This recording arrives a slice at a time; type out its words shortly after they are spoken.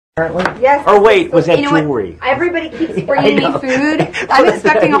Apparently? Yes. Or wait, was that jewelry? Everybody keeps bringing me food. I'm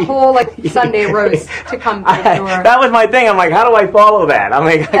expecting a whole Sunday roast to come to the door. That was my thing. I'm like, how do I follow that? I'm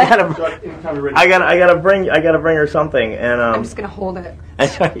like, I gotta bring her something, and I'm just gonna hold it.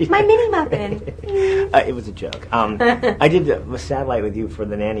 My mini muffin. It was a joke. I did a satellite with you for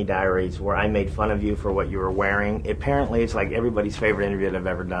the Nanny Diaries, where I made fun of you for what you were wearing. Apparently, it's like everybody's favorite interview that I've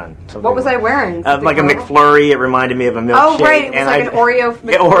ever done. What was I wearing? Like a McFlurry. It reminded me of a milkshake. Oh, right. It was like an Oreo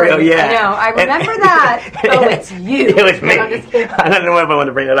McFlurry. Oreo, yeah. I know. I remember that. Oh, it's you. It was me. I'm just kidding. I don't know if I want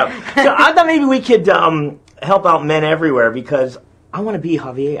to bring that up. So I thought maybe we could help out men everywhere, because I want to be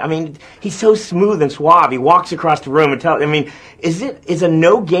Javier. I mean, he's so smooth and suave. He walks across the room and tells. I mean, is a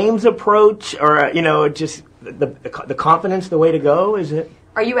no games approach, or just the confidence the way to go? Is it?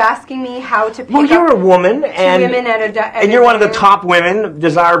 Are you asking me how to pick Well, you're a woman, and women and you're one of the top women,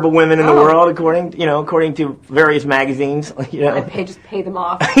 desirable women in the world, according to various magazines. I just pay them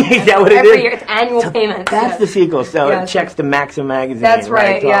off. Is that what it Every is? year, it's annual payments. That's the sequel. So yes. It checks the Maxim magazine. That's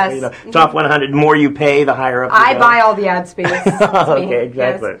right. Yes. Top 100. The more you pay, the higher up. I buy all the ad space. Okay,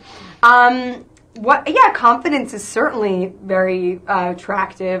 exactly. Yes. Yeah, confidence is certainly very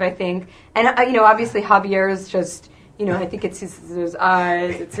attractive, I think, and obviously Javier is just. I think it's his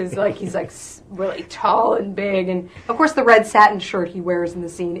eyes. It's his he's really tall and big, and of course the red satin shirt he wears in the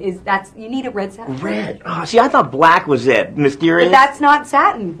scene you need a red satin. Red. Oh, see, I thought black was it. Mysterious. But that's not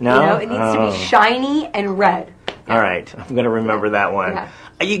satin. No, it needs to be shiny and red. All right, I'm going to remember that one. Yeah.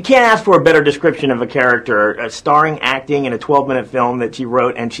 You can't ask for a better description of a character, starring acting in a 12-minute film that she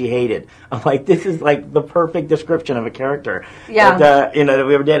wrote and she hated. I'm like, this is like the perfect description of a character. Yeah. That we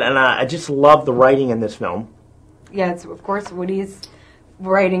ever did, and I just love the writing in this film. Yeah, of course, Woody's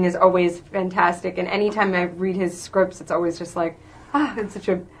writing is always fantastic, and anytime I read his scripts, it's always just like, it's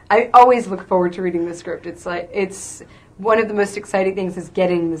I always look forward to reading the script. It's one of the most exciting things is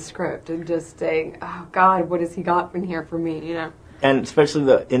getting the script and just saying, oh, God, what has he got in here for me, And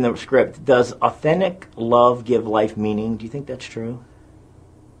especially in the script, does authentic love give life meaning? Do you think that's true?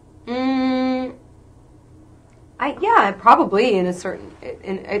 Yeah, probably in a certain,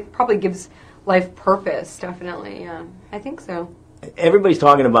 it probably gives life purpose, definitely. Yeah, I think so. Everybody's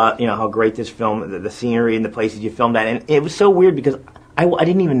talking about how great this film, the scenery and the places you filmed at, and it was so weird because I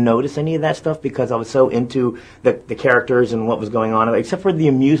didn't even notice any of that stuff because I was so into the characters and what was going on, except for the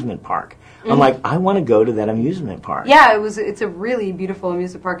amusement park. I'm like, I want to go to that amusement park. Yeah, it's a really beautiful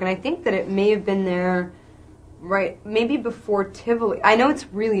amusement park, and I think that it may have been there, right, maybe before Tivoli. I know it's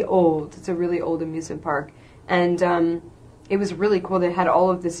really old. It's a really old amusement park, and it was really cool. They had all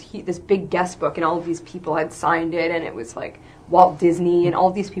of this big guest book, and all of these people had signed it, and it was like Walt Disney, and all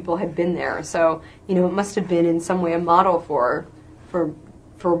of these people had been there. So it must have been in some way a model for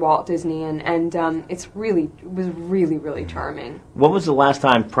Walt Disney, and it was really charming. What was the last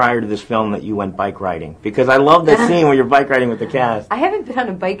time prior to this film that you went bike riding? Because I love that scene where you're bike riding with the cast. I haven't been on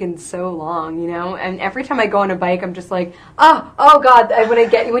a bike in so long, and every time I go on a bike, I'm just like, oh God,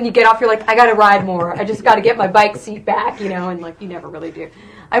 when you get off, you're like, I gotta ride more. I just gotta get my bike seat back, and you never really do.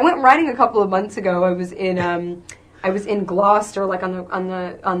 I went riding a couple of months ago. I was in Gloucester, right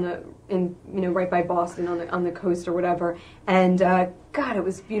by Boston on the coast or whatever, and God, it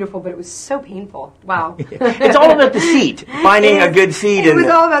was beautiful, but it was so painful. Wow. It's all about the seat, finding a good seat. It was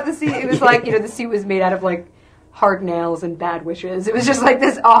all about the seat. It was like, the seat was made out of hard nails and bad wishes. It was just like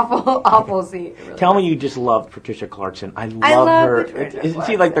this awful seat. Really Tell me you just loved Patricia Clarkson. I love her. Isn't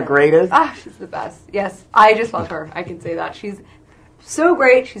she like the greatest? She's the best. Yes, I just love her. I can say that. She's so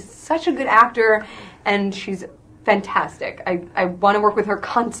great. She's such a good actor, and she's fantastic. I want to work with her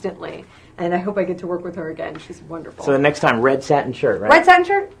constantly, and I hope I get to work with her again. She's wonderful. So the next time, red satin shirt, right? Red satin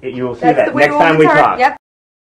shirt? You will see that next time we talk. Yep.